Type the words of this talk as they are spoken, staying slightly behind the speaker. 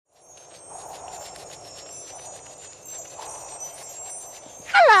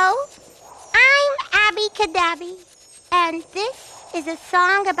Cadabby, and this is a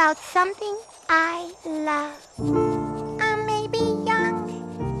song about something I love. I may be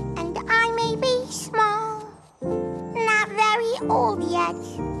young, and I may be small, not very old yet,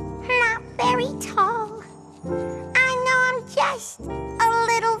 not very tall. I know I'm just a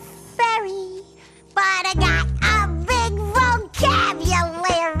little fairy, but I got a big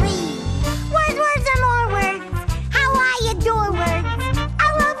vocabulary. Words, words, and more words. How I adore words.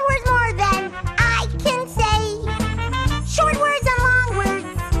 I love words more than I can say. Short words and long words.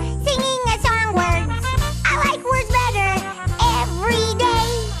 Singing a song words. I like words better every day.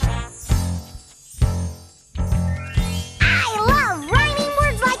 I love rhyming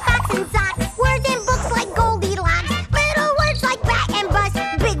words like box and socks. Words in books like Goldilocks. Little words like bat and bus.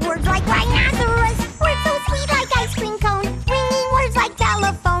 Big words like rhinoceros. Words so sweet like ice cream cone. Ringing words like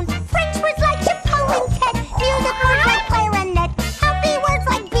telephone. French words like chapeau and tet. Music words like clarinet. Healthy words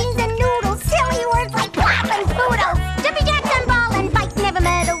like beans and noodles. Silly words like plop and poodle. Jumpy jacks and ball and bike. Never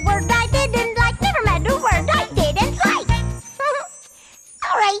met a word I didn't like. Never met a word I didn't like.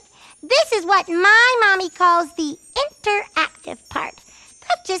 All right, this is what my mommy calls the interactive part.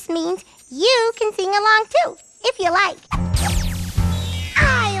 That just means you can sing along too, if you like.